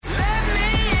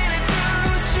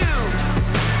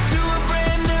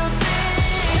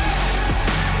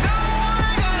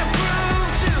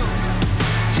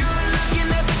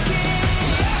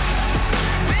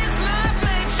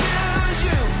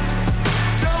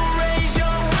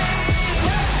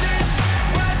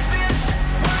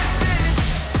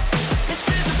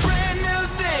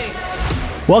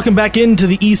Welcome back into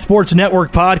the Esports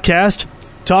Network podcast,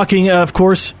 talking, of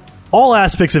course, all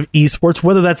aspects of esports,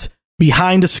 whether that's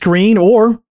behind a screen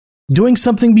or doing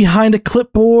something behind a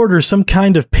clipboard or some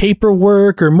kind of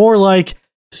paperwork, or more like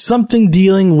something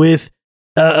dealing with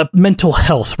mental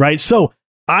health, right? So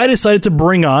I decided to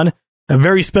bring on a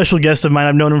very special guest of mine.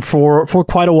 I've known him for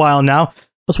quite a while now.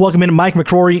 Let's welcome in Mike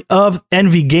McCrory of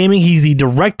Envy Gaming. He's the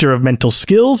director of mental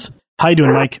skills. How you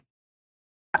doing, Mike?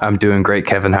 I'm doing great,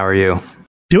 Kevin. How are you?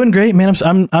 Doing great, man.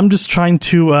 I'm just trying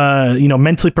to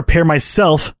mentally prepare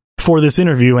myself for this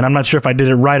interview, and I'm not sure if I did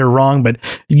it right or wrong, but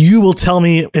you will tell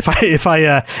me if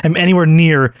I am anywhere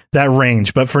near that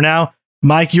range. But for now,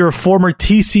 Mike, you're a former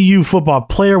TCU football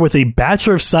player with a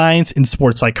Bachelor of Science in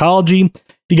Sports Psychology.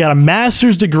 You got a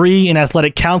master's degree in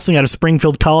athletic counseling out of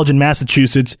Springfield College in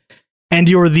Massachusetts, and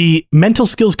you're the mental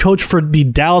skills coach for the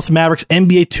Dallas Mavericks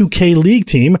NBA 2K League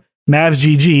team, Mavs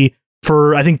GG,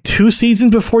 for I think 2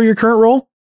 seasons before your current role.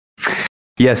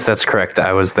 Yes, that's correct.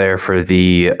 I was there for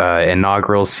the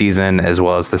inaugural season as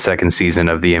well as the second season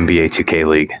of the NBA 2K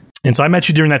League. And so I met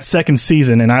you during that second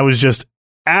season, and I was just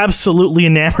absolutely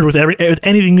enamored with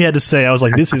anything you had to say. I was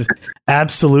like, this is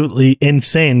absolutely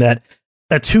insane that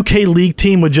a 2K League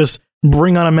team would just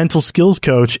bring on a mental skills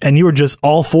coach, and you were just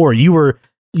all for it. You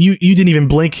didn't even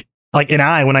blink like an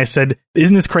eye when I said,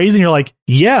 isn't this crazy? And you're like,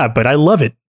 yeah, but I love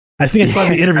it. I think I saw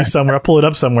the interview somewhere. I'll pull it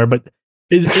up somewhere, but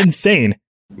it's insane.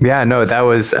 Yeah, no, that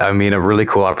was, a really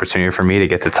cool opportunity for me to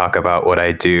get to talk about what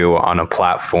I do on a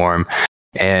platform.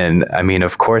 And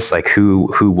of course, like who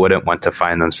wouldn't want to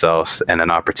find themselves in an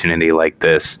opportunity like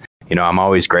this? I'm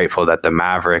always grateful that the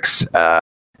Mavericks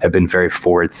have been very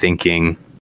forward thinking.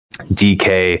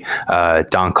 DK,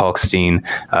 Don Kalkstein,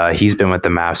 he's been with the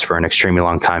Mavs for an extremely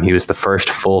long time. He was the first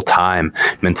full-time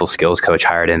mental skills coach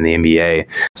hired in the NBA.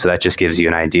 So that just gives you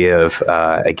an idea of,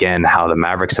 again, how the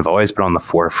Mavericks have always been on the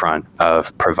forefront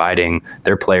of providing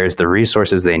their players the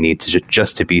resources they need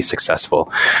to be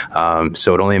successful.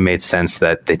 So it only made sense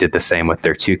that they did the same with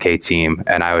their 2K team.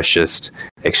 And I was just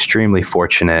extremely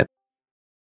fortunate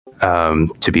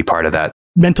to be part of that.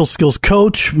 Mental skills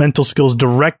coach, mental skills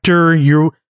director,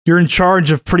 you're in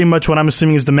charge of pretty much what I'm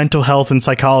assuming is the mental health and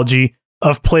psychology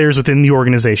of players within the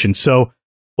organization. So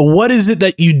what is it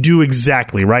that you do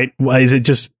exactly, right? Is it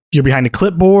just you're behind a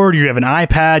clipboard, you have an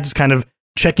iPad, just kind of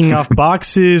checking off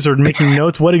boxes or making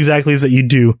notes? What exactly is that you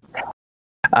do?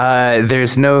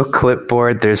 There's no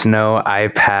clipboard. There's no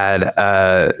iPad.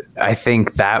 I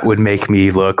think that would make me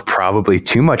look probably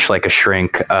too much like a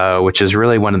shrink, which is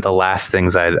really one of the last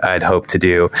things I'd hope to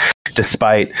do,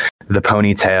 despite the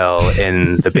ponytail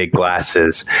and the big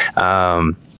glasses.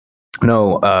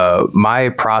 My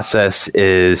process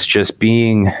is just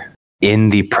being in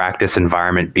the practice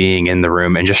environment, being in the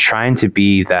room and just trying to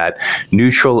be that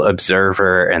neutral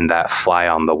observer and that fly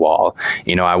on the wall.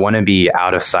 I want to be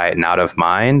out of sight and out of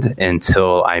mind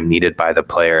until I'm needed by the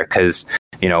player, because,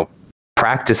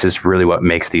 practice is really what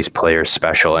makes these players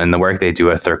special. And the work they do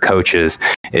with their coaches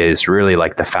is really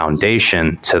like the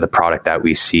foundation to the product that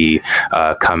we see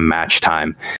come match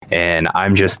time. And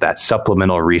I'm just that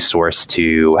supplemental resource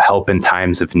to help in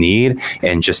times of need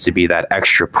and just to be that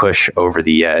extra push over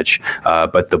the edge.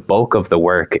 But the bulk of the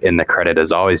work and the credit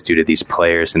is always due to these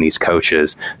players and these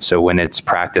coaches. So when it's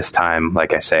practice time,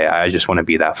 like I say, I just want to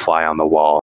be that fly on the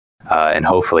wall and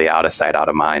hopefully out of sight, out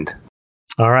of mind.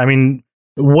 All right.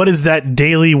 What is that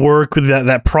daily work with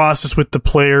that process with the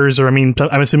players? Or, I'm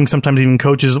assuming sometimes even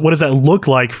coaches, what does that look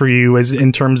like for you as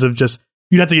in terms of just,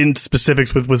 you don't have to get into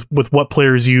specifics with what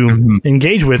players you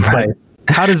engage with, right.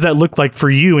 But how does that look like for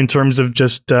you in terms of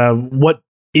just what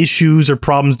issues or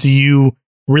problems do you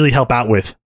really help out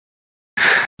with?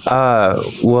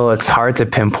 Well, it's hard to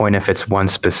pinpoint if it's one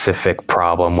specific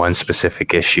problem, one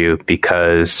specific issue,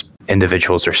 because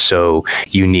individuals are so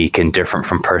unique and different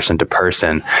from person to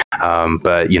person.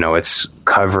 But, it's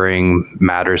covering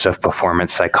matters of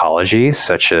performance psychology,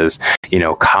 such as,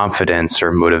 confidence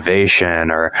or motivation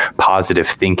or positive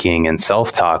thinking and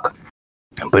self-talk.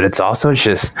 But it's also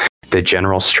just the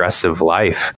general stress of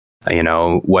life.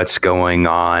 What's going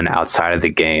on outside of the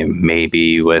game,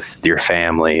 maybe with your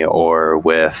family or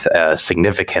with a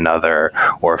significant other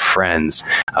or friends.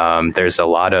 There's a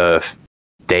lot of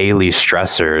daily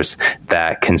stressors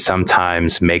that can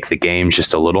sometimes make the game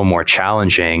just a little more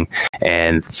challenging,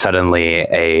 and suddenly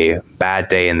a bad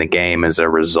day in the game is a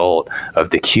result of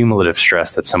the cumulative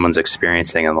stress that someone's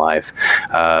experiencing in life.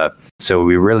 So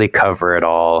we really cover it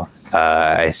all.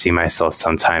 I see myself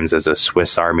sometimes as a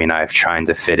Swiss Army knife trying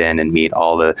to fit in and meet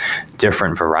all the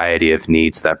different variety of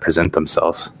needs that present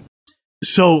themselves.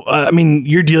 So,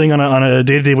 you're dealing on a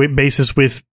day-to-day basis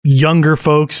with younger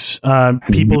folks,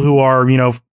 people who are,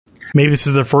 maybe this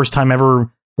is their first time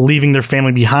ever leaving their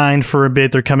family behind for a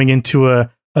bit. They're coming into a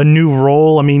new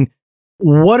role. I mean,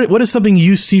 what is something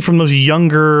you see from those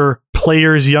younger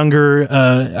players, younger,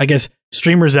 I guess,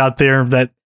 streamers out there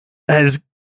that has,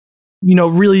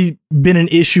 really been an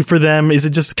issue for them? Is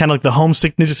it just kind of like the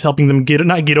homesickness, just helping them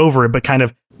not get over it, but kind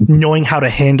of knowing how to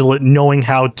handle it, knowing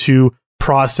how to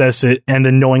process it, and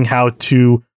then knowing how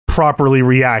to properly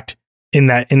react in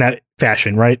that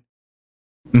fashion, right?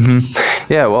 Mm-hmm.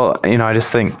 Yeah, well, I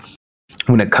just think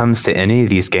when it comes to any of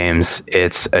these games,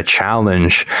 it's a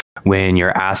challenge when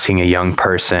you're asking a young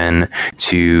person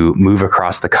to move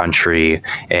across the country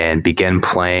and begin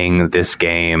playing this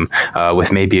game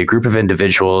with maybe a group of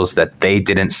individuals that they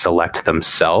didn't select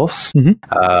themselves,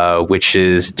 which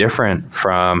is different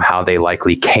from how they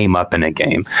likely came up in a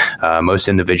game. Most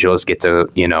individuals get to,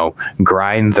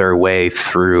 grind their way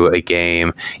through a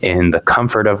game in the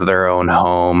comfort of their own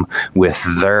home with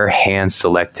their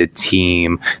hand-selected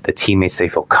team, the teammates they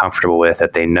feel comfortable with,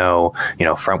 that they know,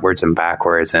 frontwards and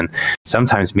backwards. And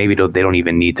sometimes maybe they don't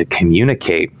even need to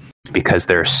communicate because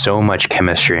there's so much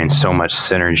chemistry and so much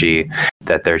synergy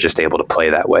that they're just able to play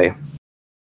that way.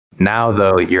 Now,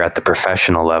 though, you're at the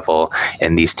professional level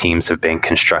and these teams have been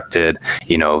constructed,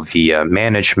 via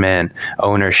management,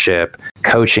 ownership,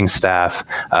 coaching staff.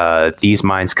 These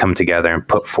minds come together and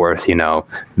put forth,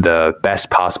 the best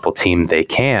possible team they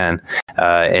can.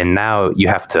 And now you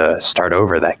have to start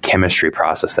over that chemistry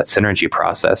process, that synergy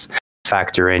process.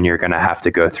 Factor in, you're going to have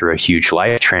to go through a huge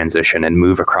life transition and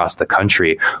move across the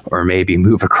country or maybe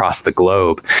move across the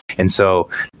globe. And so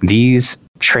these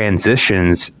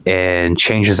transitions and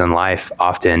changes in life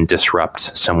often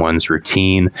disrupt someone's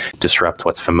routine, disrupt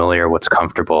what's familiar, what's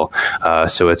comfortable.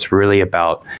 So it's really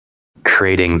about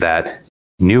creating that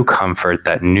new comfort,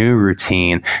 that new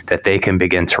routine that they can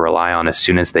begin to rely on as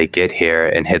soon as they get here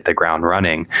and hit the ground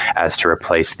running, as to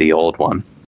replace the old one.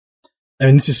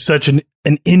 And this is such an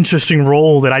interesting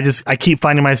role that I keep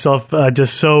finding myself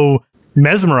just so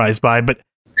mesmerized by. But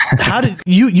how did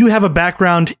you have a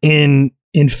background in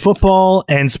football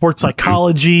and sports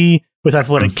psychology with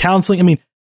athletic counseling? I mean,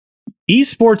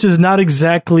 esports is not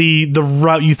exactly the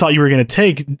route you thought you were going to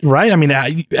take, right? I mean,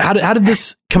 how did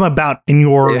this come about in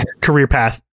your career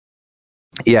path?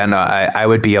 Yeah, no, I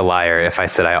would be a liar if I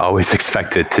said I always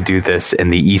expected to do this in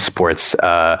the esports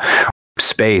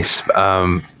space.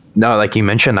 No, like you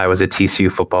mentioned, I was a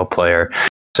TCU football player.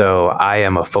 So I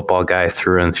am a football guy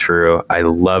through and through. I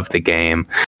love the game.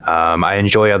 I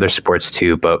enjoy other sports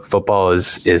too, but football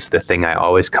is the thing I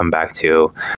always come back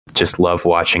to. Just love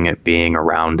watching it, being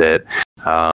around it.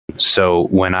 So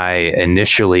when I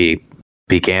initially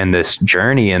began this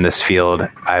journey in this field,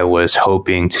 I was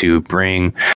hoping to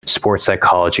bring sports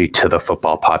psychology to the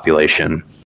football population.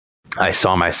 I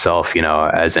saw myself,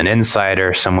 as an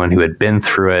insider, someone who had been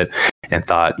through it, and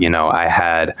thought, I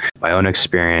had my own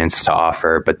experience to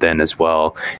offer, but then as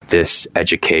well, this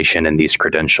education and these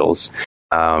credentials.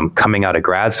 Coming out of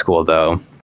grad school, though,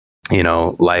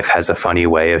 life has a funny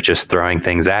way of just throwing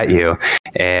things at you.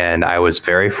 And I was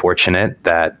very fortunate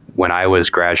that when I was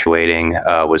graduating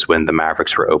was when the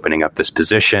Mavericks were opening up this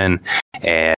position,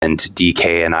 and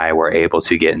DK and I were able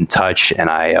to get in touch, and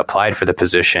I applied for the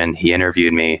position. He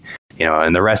interviewed me,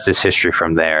 and the rest is history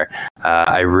from there.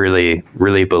 I really,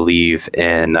 really believe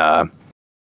in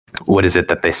what is it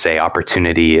that they say?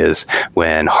 Opportunity is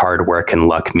when hard work and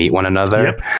luck meet one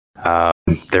another. Yep.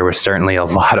 There was certainly a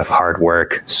lot of hard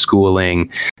work, schooling,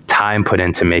 time put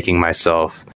into making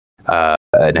myself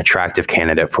an attractive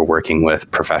candidate for working with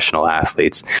professional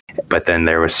athletes. But then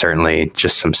there was certainly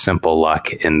just some simple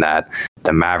luck in that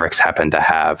the Mavericks happened to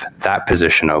have that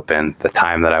position open the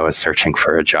time that I was searching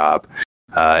for a job.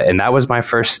 And that was my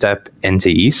first step into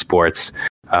esports.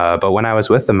 But when I was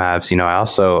with the Mavs, I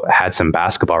also had some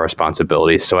basketball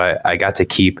responsibilities. So I got to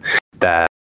keep that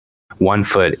one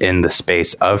foot in the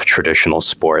space of traditional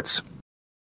sports.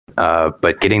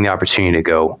 But getting the opportunity to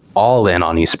go all in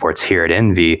on esports here at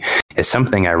Envy is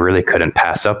something I really couldn't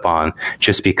pass up on,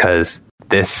 just because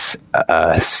this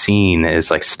scene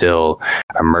is still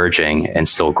emerging and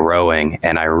still growing.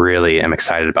 And I really am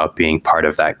excited about being part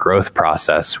of that growth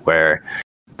process where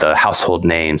the household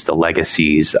names, the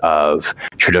legacies of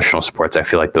traditional sports, I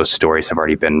feel like those stories have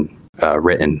already been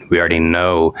written. We already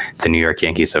know the New York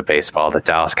Yankees of baseball, the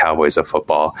Dallas Cowboys of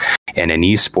football. And in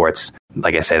esports,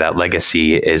 like I say, that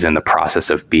legacy is in the process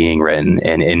of being written,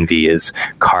 and Envy is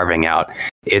carving out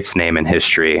its name in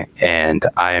history. And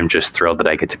I am just thrilled that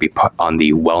I get to be on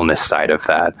the wellness side of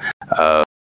that,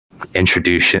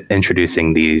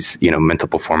 introducing these, mental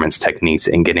performance techniques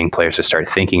and getting players to start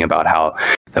thinking about how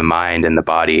the mind and the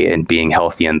body, and being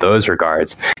healthy in those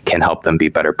regards can help them be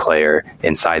a better player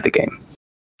inside the game.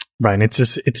 Right. And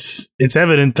it's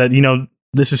evident that,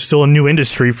 this is still a new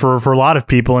industry for a lot of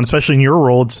people, and especially in your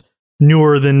role, it's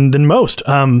newer than most.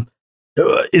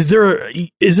 Is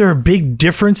there a big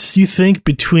difference, you think,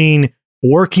 between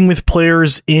working with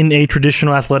players in a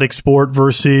traditional athletic sport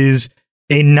versus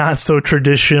a not so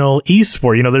traditional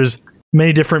esport? There's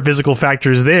many different physical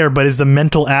factors there, but is the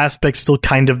mental aspect still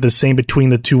kind of the same between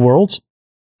the two worlds?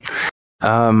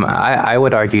 I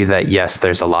would argue that yes,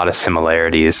 there's a lot of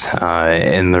similarities,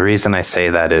 and the reason I say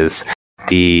that is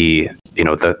the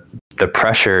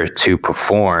pressure to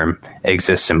perform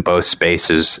exists in both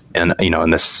spaces, and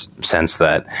in this sense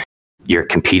that you're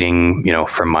competing,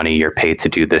 for money, you're paid to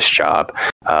do this job.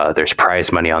 There's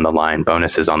prize money on the line,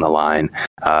 bonuses on the line.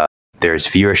 There's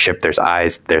viewership, there's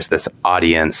eyes, there's this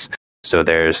audience. So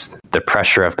there's the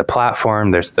pressure of the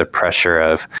platform, there's the pressure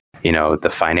of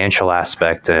the financial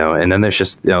aspect, and then there's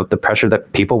just the pressure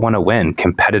that people want to win.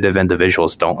 Competitive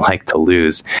individuals don't like to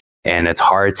lose, and it's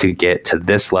hard to get to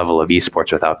this level of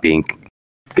esports without being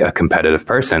a competitive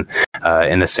person,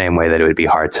 in the same way that it would be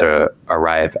hard to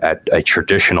arrive at a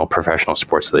traditional professional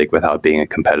sports league without being a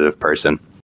competitive person.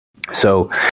 So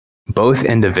both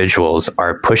individuals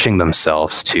are pushing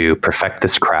themselves to perfect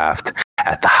this craft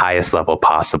at the highest level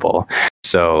possible.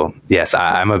 So yes,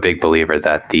 I'm a big believer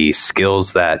that the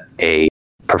skills that a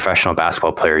professional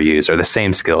basketball player uses are the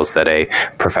same skills that a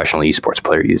professional esports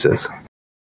player uses.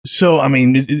 So,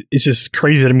 it's just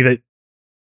crazy to me that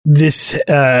this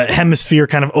hemisphere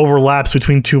kind of overlaps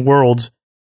between two worlds,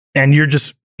 and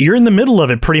you're in the middle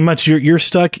of it pretty much. You're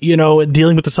stuck,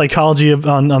 dealing with the psychology of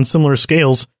on similar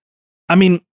scales.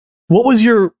 What was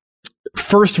your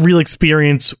first real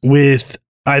experience with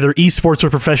either esports or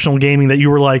professional gaming that you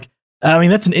were like,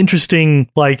 that's an interesting,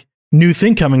 new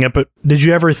thing coming up, but did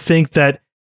you ever think that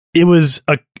it was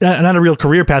not a real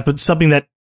career path, but something that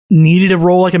needed a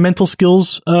role like a mental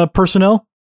skills personnel?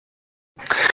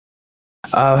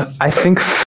 I think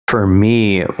for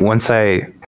me,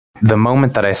 the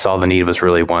moment that I saw the need was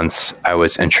really once I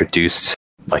was introduced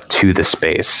to the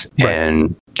space, right,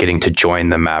 and getting to join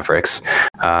the Mavericks.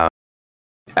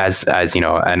 As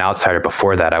an outsider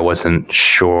before that, I wasn't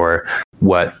sure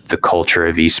what the culture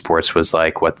of esports was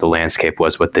like, what the landscape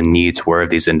was, what the needs were of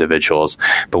these individuals.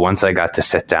 But once I got to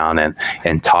sit down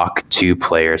and talk to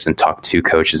players and talk to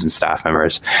coaches and staff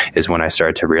members is when I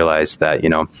started to realize that,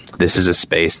 this is a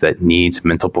space that needs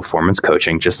mental performance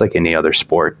coaching just like any other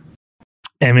sport.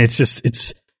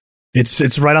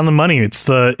 It's right on the money. It's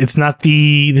not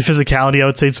the physicality. I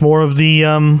would say it's more of the,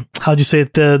 how'd you say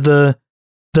it?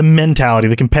 The mentality,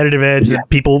 the competitive edge that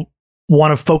people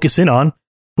want to focus in on,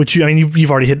 which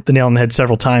you've already hit the nail on the head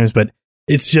several times, but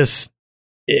it's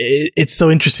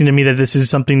so interesting to me that this is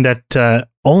something that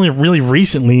only really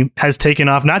recently has taken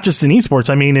off, not just in esports.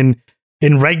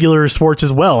 In regular sports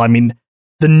as well.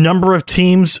 The number of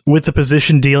teams with the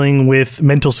position dealing with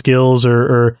mental skills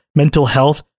or mental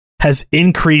health has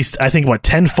increased, I think,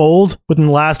 tenfold within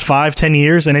the last 5-10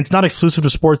 years. And it's not exclusive to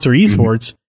sports or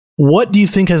esports. Mm-hmm. What do you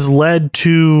think has led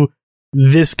to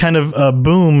this kind of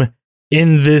boom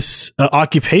in this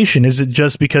occupation? Is it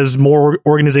just because more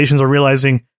organizations are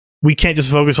realizing we can't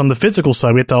just focus on the physical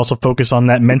side, we have to also focus on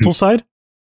that mental side?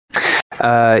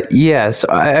 Yes,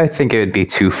 I think it would be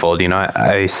twofold.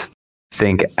 I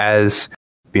think as,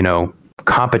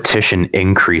 competition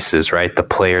increases, right? The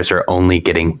players are only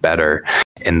getting better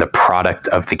and the product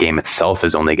of the game itself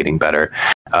is only getting better.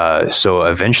 So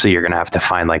eventually you're going to have to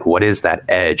find what is that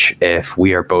edge if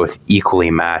we are both equally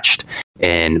matched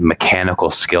in mechanical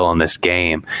skill in this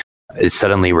game.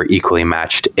 Suddenly we're equally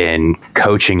matched in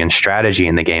coaching and strategy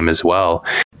in the game as well.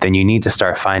 Then you need to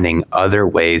start finding other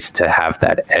ways to have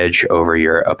that edge over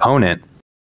your opponent.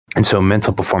 And so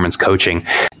mental performance coaching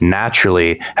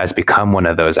naturally has become one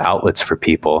of those outlets for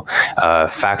people.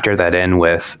 Factor that in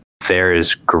with there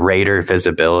is greater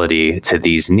visibility to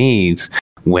these needs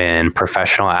when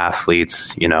professional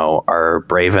athletes, are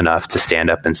brave enough to stand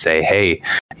up and say, hey,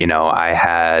 I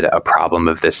had a problem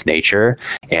of this nature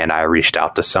and I reached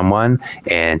out to someone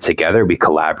and together we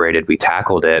collaborated, we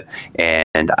tackled it,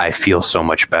 and I feel so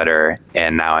much better.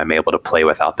 And now I'm able to play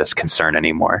without this concern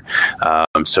anymore.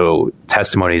 So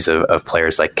testimonies of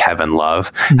players like Kevin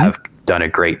Love have done a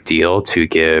great deal to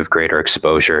give greater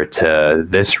exposure to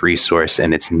this resource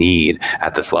and its need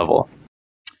at this level.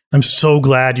 I'm so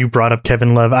glad you brought up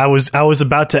Kevin Love. I was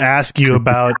about to ask you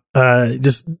about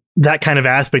just that kind of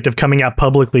aspect of coming out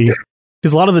publicly,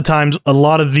 because a lot of the times, a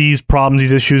lot of these problems,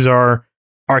 these issues are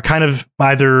kind of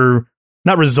either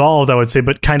not resolved, I would say,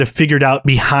 but kind of figured out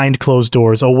behind closed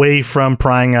doors, away from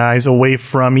prying eyes, away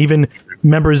from even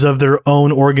members of their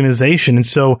own organization. And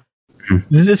so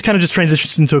this kind of just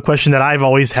transitions into a question that I've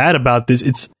always had about this.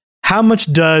 It's how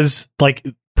much does like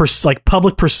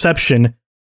public perception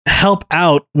help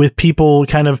out with people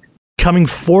kind of coming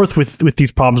forth with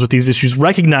these problems, with these issues,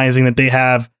 recognizing that they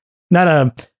have not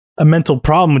a mental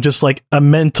problem, just like a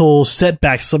mental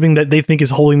setback, something that they think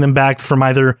is holding them back from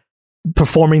either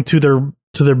performing to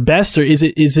their best, or is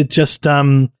it just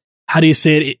how do you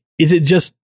say it? Is it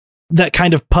just that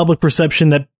kind of public perception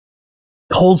that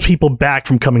holds people back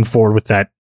from coming forward with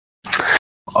that?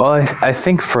 Well, I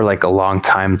think for like a long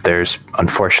time, there's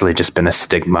unfortunately just been a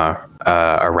stigma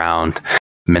around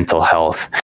mental health.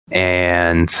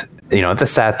 And, the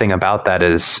sad thing about that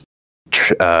is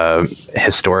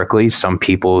historically, some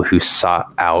people who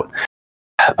sought out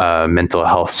mental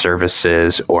health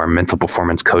services or mental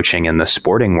performance coaching in the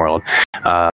sporting world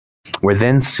were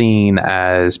then seen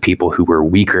as people who were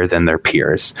weaker than their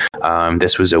peers.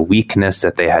 This was a weakness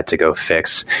that they had to go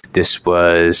fix. This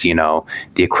was, the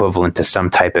equivalent to some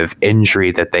type of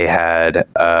injury that they had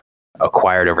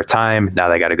acquired over time. Now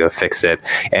they got to go fix it.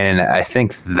 And I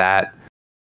think that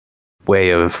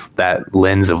that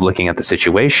lens of looking at the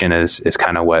situation is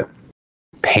kind of what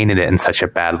painted it in such a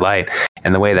bad light.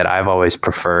 And the way that I've always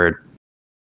preferred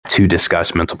to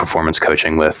discuss mental performance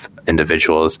coaching with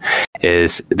individuals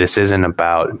is this isn't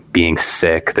about being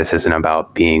sick. This isn't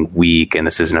about being weak. And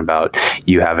this isn't about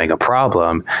you having a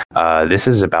problem. This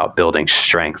is about building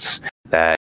strengths,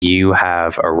 that you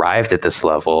have arrived at this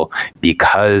level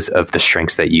because of the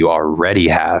strengths that you already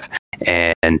have.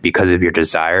 And because of your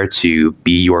desire to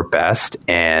be your best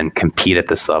and compete at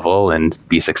this level and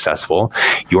be successful,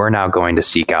 you are now going to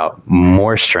seek out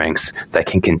more strengths that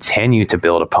can continue to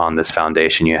build upon this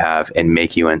foundation you have and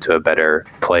make you into a better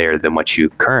player than what you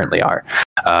currently are.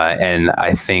 And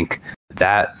I think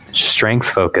that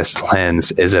strength-focused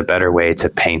lens is a better way to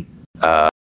paint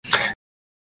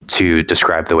to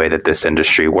describe the way that this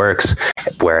industry works,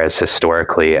 whereas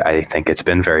historically, I think it's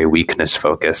been very weakness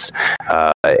focused,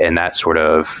 and that sort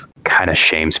of kind of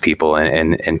shames people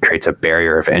and creates a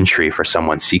barrier of entry for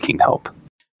someone seeking help.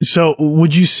 So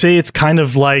would you say it's kind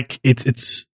of like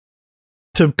it's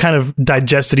to kind of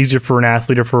digest it easier for an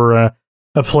athlete or for a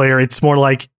player? It's more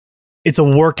like it's a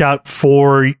workout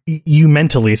for you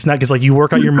mentally. It's not just like you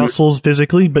work out your muscles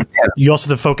physically, but you also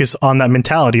have to focus on that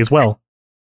mentality as well.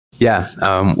 Yeah.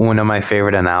 One of my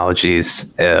favorite analogies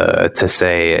to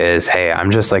say is, hey, I'm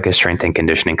just like a strength and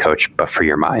conditioning coach, but for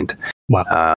your mind.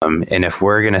 Wow. And if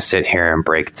we're going to sit here and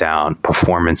break down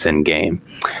performance in game,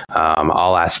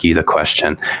 I'll ask you the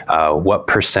question, what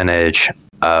percentage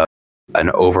of an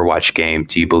Overwatch game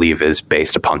do you believe is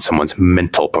based upon someone's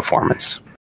mental performance?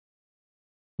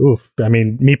 Oof. I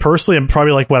mean, me personally, I'm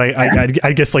probably like what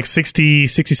I guess like 60,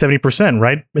 70%,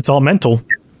 right? It's all mental.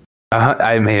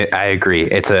 I agree.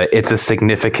 It's a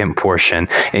significant portion,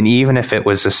 and even if it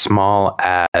was as small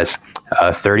as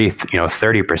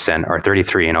 30%, or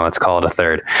 33, let's call it a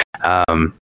third.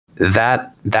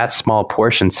 That small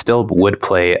portion still would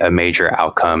play a major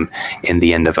outcome in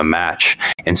the end of a match.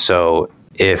 And so,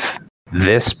 if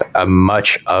this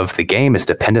much of the game is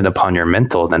dependent upon your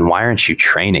mental, then why aren't you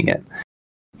training it?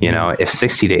 If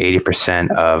 60 to 80%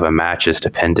 of a match is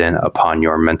dependent upon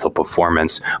your mental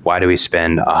performance, why do we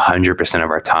spend 100%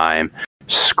 of our time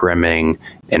scrimming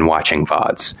and watching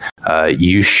VODs?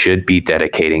 You should be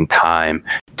dedicating time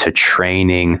to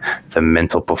training the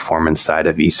mental performance side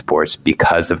of esports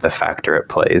because of the factor it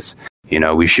plays.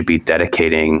 We should be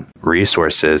dedicating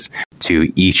resources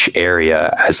to each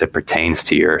area as it pertains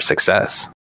to your success.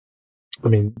 I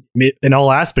mean, in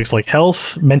all aspects, like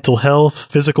health, mental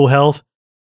health, physical health.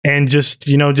 And just,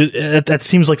 that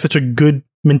seems like such a good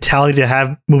mentality to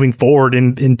have moving forward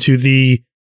into the,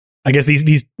 I guess,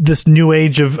 this new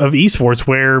age of esports,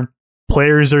 where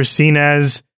players are seen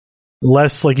as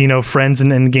less like, friends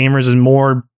and gamers, and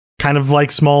more kind of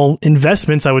like small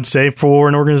investments, I would say, for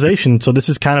an organization. So this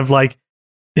is kind of like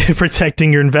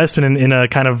protecting your investment in a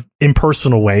kind of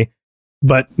impersonal way,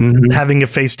 but having a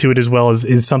face to it as well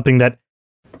is something that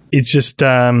it's just,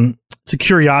 it's a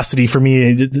curiosity for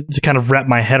me to kind of wrap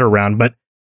my head around. But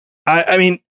I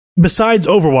mean, besides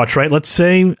Overwatch, right? Let's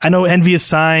say I know Envy has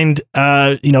signed,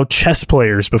 chess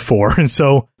players before, and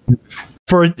so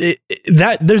for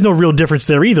that, there's no real difference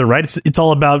there either, right? It's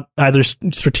all about either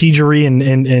strategery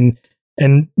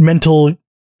and mental,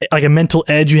 like a mental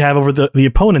edge you have over the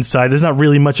opponent's side. There's not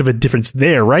really much of a difference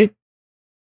there, right?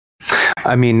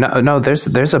 I mean, no.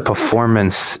 There's a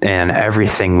performance in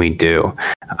everything we do.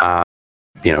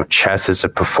 Chess is a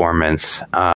performance.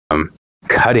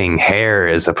 cutting hair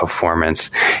is a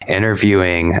performance,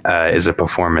 interviewing is a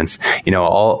performance.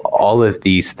 All of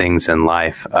these things in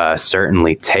life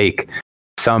certainly take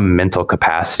some mental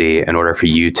capacity in order for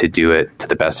you to do it to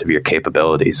the best of your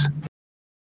capabilities.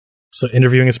 So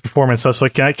interviewing is performance. So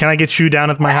can I get you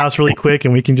down at my house really quick,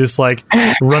 and we can just like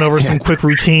run over some quick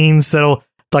routines that'll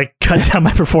like cut down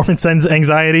my performance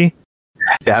anxiety?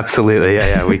 Yeah, absolutely.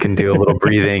 Yeah. We can do a little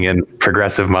breathing and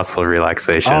progressive muscle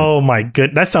relaxation. Oh my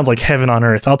goodness. That sounds like heaven on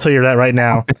earth. I'll tell you that right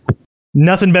now.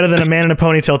 Nothing better than a man in a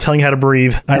ponytail telling you how to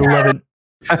breathe. I love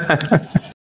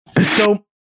it. So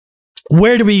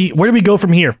where do we go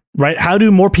from here, right? How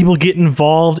do more people get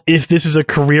involved if this is a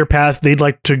career path they'd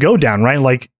like to go down, right?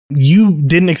 Like, you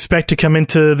didn't expect to come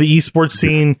into the esports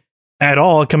scene at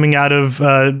all coming out of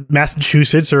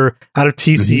Massachusetts or out of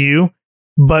TCU.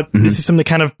 But this is something that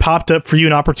kind of popped up for you,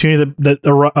 an opportunity that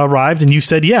arrived, and you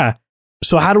said, yeah.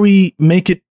 So how do we make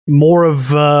it more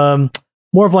of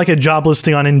like a job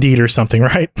listing on Indeed or something,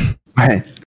 right? Right.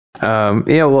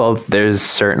 Well, there's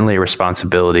certainly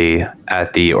responsibility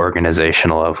at the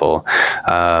organizational level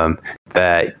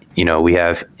that, we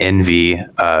have Envy,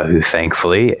 who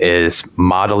thankfully is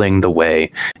modeling the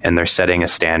way, and they're setting a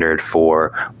standard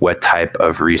for what type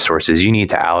of resources you need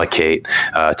to allocate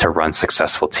to run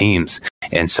successful teams.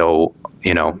 And so,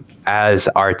 as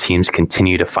our teams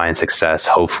continue to find success,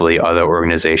 hopefully other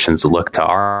organizations look to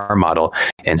our model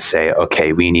and say,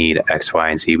 okay, we need X, Y,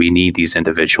 and Z. We need these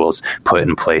individuals put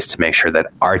in place to make sure that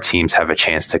our teams have a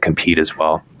chance to compete as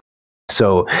well.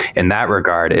 So in that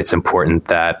regard, it's important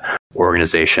that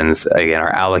organizations, again,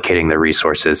 are allocating the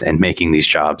resources and making these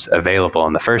jobs available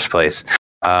in the first place.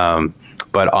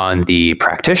 But on the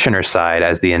practitioner side,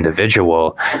 as the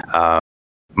individual,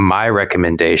 my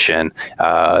recommendation,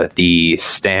 the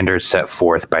standards set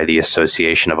forth by the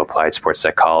Association of Applied Sports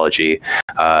Psychology,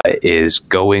 is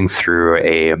going through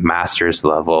a master's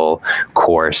level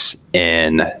course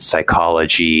in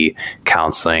psychology,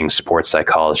 counseling, sports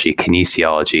psychology,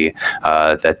 kinesiology,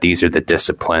 that these are the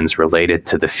disciplines related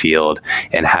to the field,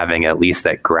 and having at least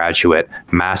that graduate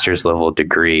master's level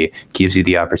degree gives you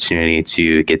the opportunity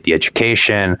to get the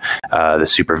education, the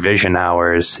supervision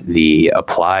hours, the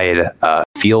applied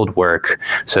field work,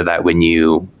 so that when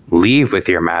you leave with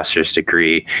your master's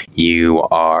degree, you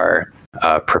are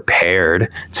prepared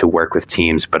to work with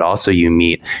teams, but also you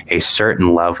meet a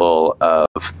certain level of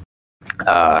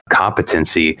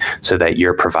competency so that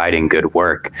you're providing good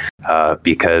work,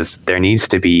 because there needs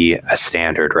to be a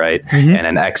standard, right?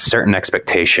 And an certain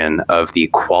expectation of the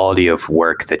quality of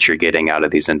work that you're getting out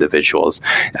of these individuals.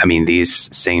 I mean,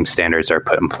 these same standards are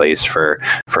put in place for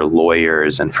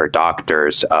lawyers and for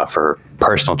doctors, for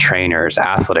personal trainers,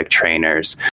 athletic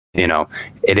trainers.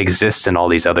 It exists in all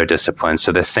these other disciplines.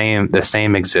 So the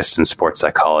same exists in sports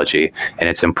psychology. And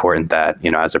it's important that,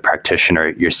 as a practitioner,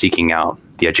 you're seeking out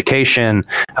the education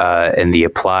and the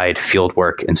applied field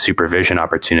work and supervision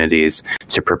opportunities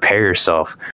to prepare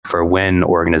yourself for when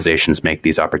organizations make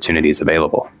these opportunities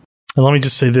available. And let me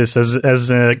just say this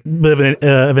as a bit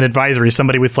of an advisory,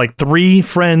 somebody with like 3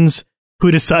 friends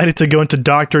who decided to go into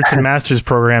doctorates and master's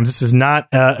programs. This is not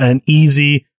an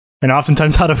easy and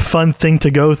oftentimes not a fun thing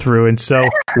to go through. And so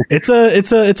it's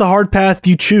a hard path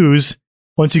you choose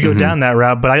once you go down that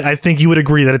route. But I think you would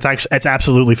agree that it's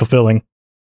absolutely fulfilling.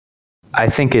 I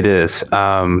think it is.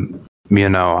 I've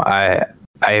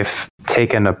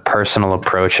taken a personal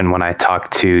approach, and when I talk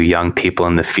to young people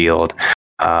in the field,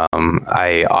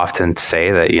 I often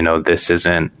say that, this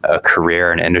isn't a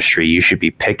career, an industry you should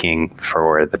be picking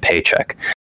for the paycheck.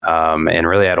 And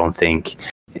really, I don't think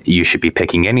you should be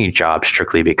picking any job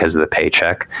strictly because of the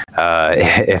paycheck.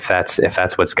 If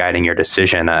that's what's guiding your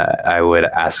decision, I would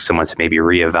ask someone to maybe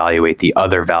reevaluate the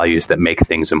other values that make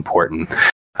things important.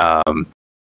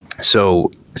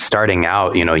 So starting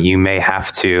out, you may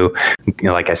have to,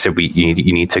 like I said,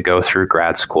 you need to go through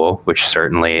grad school, which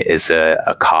certainly is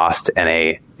a cost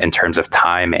and in terms of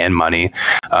time and money.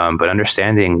 But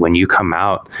understanding when you come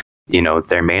out,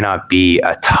 there may not be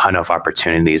a ton of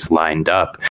opportunities lined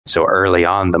up. So early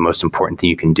on, the most important thing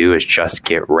you can do is just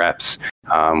get reps.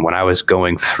 When I was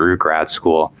going through grad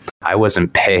school, I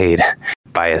wasn't paid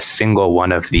by a single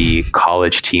one of the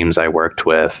college teams I worked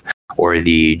with, or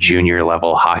the junior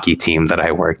level hockey team that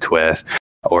I worked with,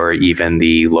 or even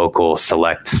the local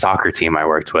select soccer team I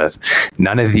worked with.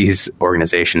 None of these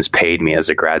organizations paid me as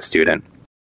a grad student,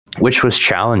 which was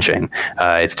challenging.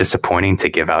 It's disappointing to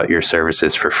give out your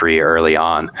services for free early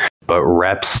on, but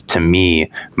reps to me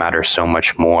matter so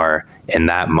much more in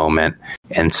that moment.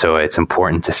 And so it's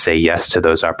important to say yes to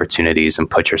those opportunities and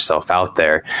put yourself out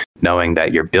there, knowing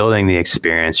that you're building the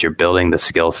experience, you're building the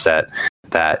skill set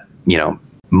that,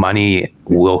 money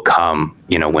will come,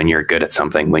 when you're good at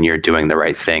something, when you're doing the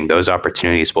right thing, those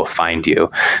opportunities will find you.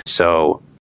 So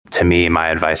to me, my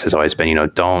advice has always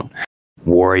been, don't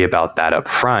worry about that up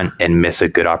front and miss a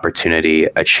good opportunity,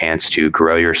 a chance to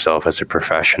grow yourself as a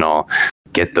professional,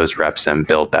 get those reps and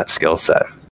build that skill set.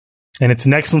 And it's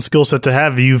an excellent skill set to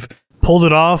have. You've pulled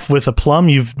it off with aplomb.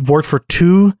 You've worked for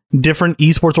 2 different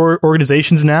esports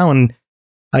organizations now, and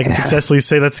I can successfully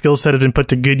say that skill set has been put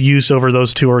to good use over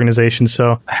those 2 organizations.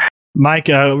 So, Mike,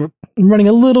 I'm running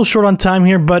a little short on time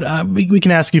here, but we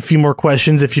can ask you a few more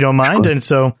questions if you don't mind. Sure. And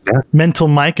so, Mental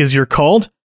Mike, as you're called.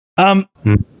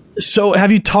 So,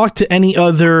 have you talked to any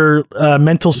other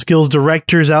mental skills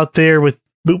directors out there with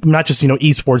not just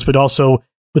esports, but also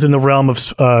within the realm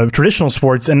of traditional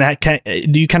sports? And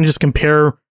do you kind of just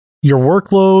compare your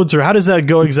workloads, or how does that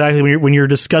go exactly when you're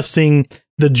discussing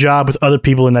the job with other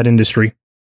people in that industry?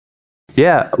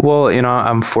 Yeah, well,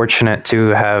 I'm fortunate to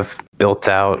have built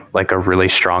out like a really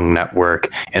strong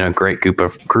network and a great group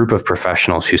of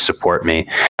professionals who support me.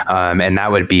 And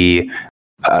that would be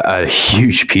a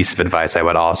huge piece of advice I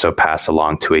would also pass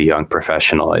along to a young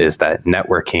professional, is that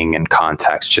networking and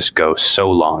contacts just go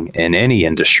so long in any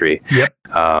industry. Yep.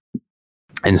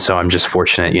 And so I'm just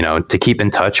fortunate, to keep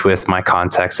in touch with my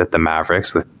contacts at the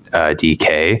Mavericks with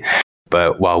DK.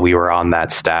 But while we were on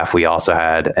that staff, we also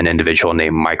had an individual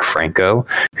named Mike Franco,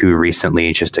 who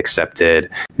recently just accepted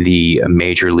the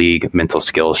Major League mental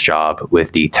skills job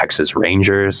with the Texas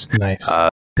Rangers. Nice.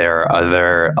 There are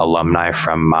other alumni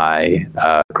from my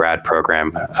grad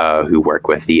program who work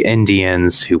with the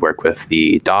Indians, who work with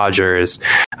the Dodgers.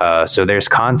 So there's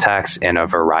contacts in a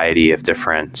variety of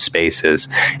different spaces,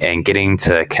 and getting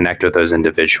to connect with those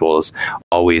individuals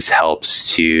always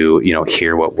helps to,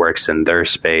 hear what works in their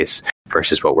space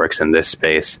versus what works in this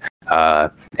space,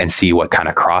 and see what kind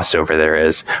of crossover there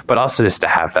is, but also just to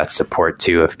have that support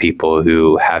too of people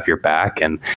who have your back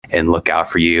and look out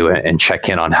for you and check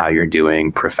in on how you're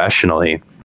doing professionally.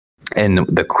 And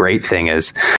the great thing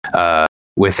is,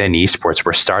 within esports,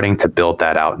 we're starting to build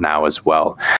that out now as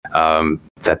well.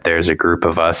 That there's a group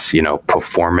of us,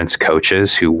 performance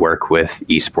coaches who work with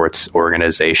esports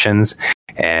organizations,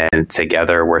 and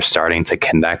together we're starting to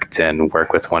connect and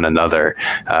work with one another,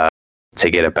 to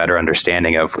get a better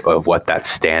understanding of what that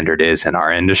standard is in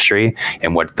our industry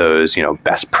and what those,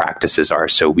 best practices are,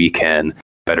 so we can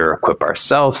better equip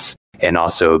ourselves and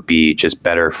also be just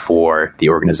better for the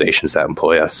organizations that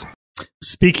employ us.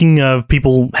 Speaking of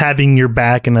people having your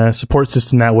back and a support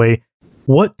system that way,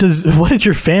 what did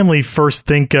your family first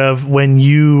think of when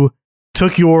you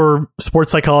took your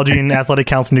sports psychology and athletic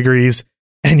counseling degrees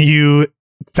and you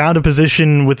found a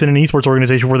position within an esports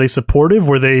organization? Were they supportive?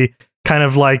 Were they kind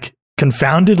of like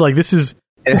confounded? Like, this is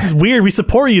weird. We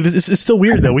support you. This is still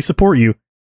weird though. We support you.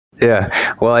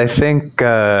 Yeah. Well, I think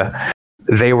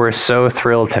they were so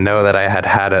thrilled to know that I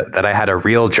had a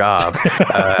real job.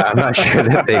 I'm not sure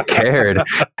that they cared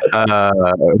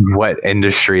what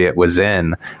industry it was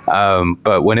in.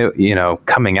 But when it,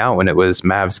 coming out, when it was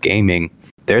Mavs Gaming,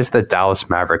 there's the Dallas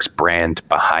Mavericks brand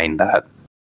behind that.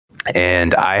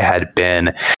 And I had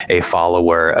been a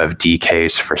follower of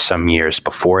DK's for some years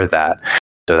before that.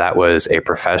 So that was a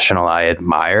professional I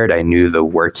admired. I knew the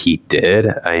work he did.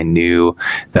 I knew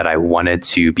that I wanted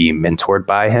to be mentored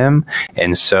by him.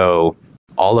 And so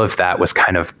all of that was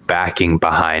kind of backing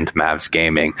behind Mavs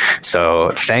Gaming.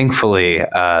 So thankfully,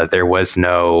 there was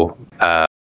no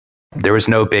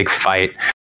big fight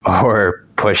or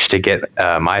push to get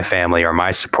my family or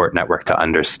my support network to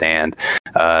understand.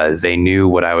 They knew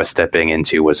what I was stepping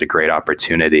into was a great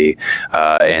opportunity,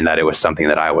 and that it was something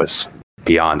that I was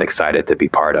beyond excited to be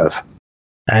part of.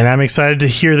 And I'm excited to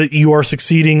hear that you are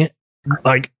succeeding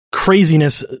like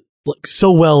craziness, like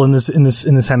so well in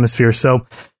this hemisphere. So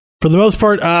for the most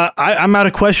part, I'm out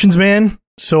of questions, man.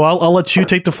 So I'll let you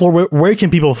take the floor. Where can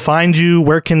people find you?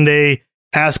 Where can they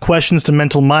ask questions to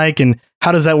Mental Mike? And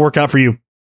how does that work out for you?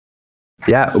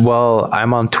 Yeah, well,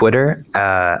 I'm on Twitter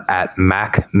at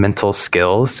Mac Mental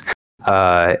Skills.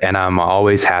 And I'm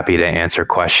always happy to answer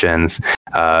questions.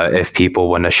 If people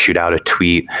want to shoot out a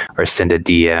tweet or send a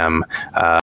DM,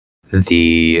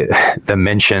 the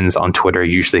mentions on Twitter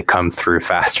usually come through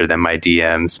faster than my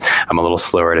DMs. I'm a little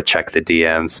slower to check the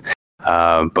DMs.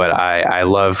 But I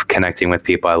love connecting with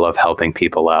people. I love helping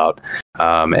people out.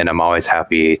 And I'm always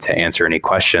happy to answer any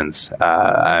questions.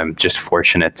 I'm just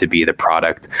fortunate to be the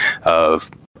product of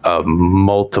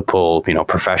multiple,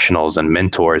 professionals and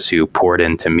mentors who poured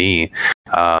into me.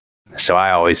 So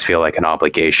I always feel like an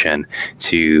obligation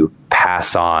to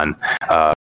pass on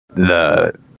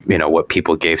the what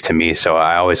people gave to me. So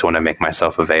I always want to make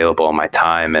myself available, my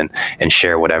time, and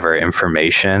share whatever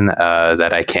information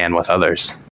that I can with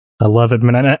others. I love it,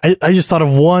 man. I just thought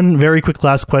of one very quick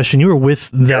last question. You were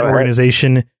with that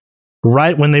organization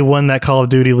right when they won that Call of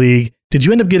Duty League. Did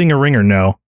you end up getting a ring or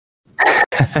no?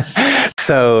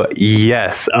 So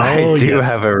yes, I do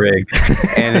have a ring.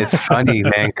 And it's funny,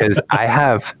 man, because I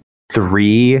have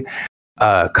 3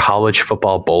 college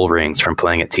football bowl rings from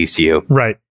playing at TCU.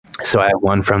 Right. So I have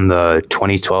one from the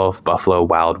 2012 Buffalo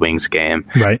Wild Wings game.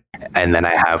 Right. And then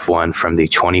I have one from the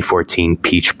 2014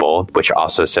 Peach Bowl, which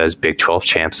also says Big 12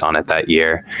 champs on it that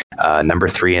year, number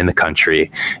 3 in the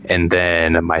country. And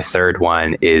then my third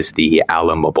one is the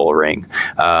Alamo Bowl ring.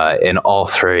 And all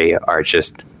 3 are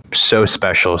just so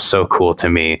special, so cool to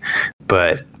me.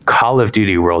 But Call of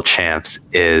Duty World Champs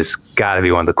is got to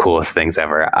be one of the coolest things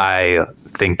ever. I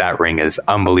think that ring is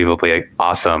unbelievably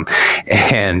awesome.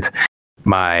 And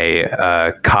my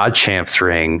COD Champs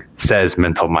ring says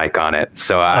Mental Mike on it.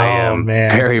 So I am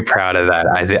very proud of that.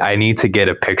 I need to get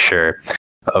a picture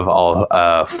of all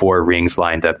 4 rings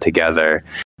lined up together.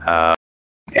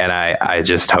 And I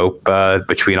just hope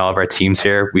between all of our teams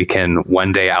here, we can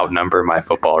one day outnumber my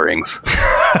football rings.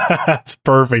 That's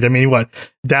perfect. I mean, what?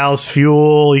 Dallas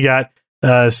Fuel, you got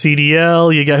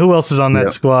CDL, you got, who else is on that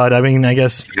squad? I mean, I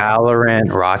guess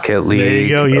Valorant, Rocket League. There you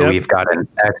go, yep. We've got an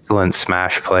excellent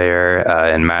Smash player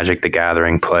and Magic the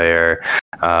Gathering player.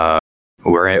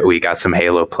 We got some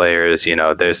Halo players.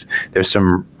 There's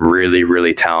some really,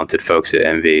 really talented folks at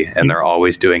Envy, and they're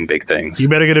always doing big things. You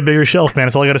better get a bigger shelf, man.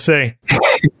 That's all I got to say.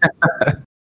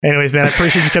 Anyways, man, I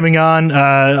appreciate you coming on.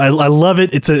 I love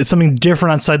it. It's something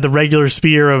different outside the regular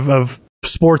sphere of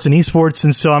sports and esports,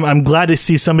 and so I'm glad to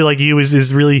see somebody like you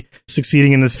is really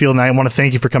succeeding in this field. And I want to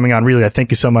thank you for coming on. Really, I thank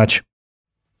you so much.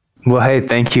 Well, hey,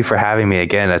 thank you for having me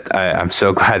again. I'm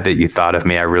so glad that you thought of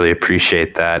me. I really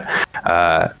appreciate that.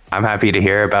 I'm happy to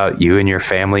hear about you and your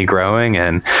family growing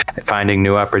and finding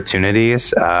new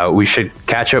opportunities. We should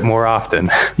catch up more often.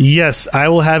 Yes, I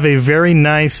will have a very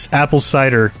nice apple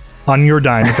cider on your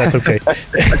dime, if that's okay.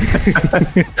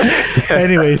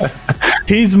 Anyways,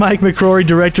 he's Mike McCrory,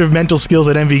 Director of Mental Skills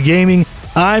at Envy Gaming.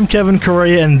 I'm Kevin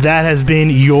Correa, and that has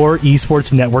been your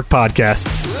Esports Network Podcast.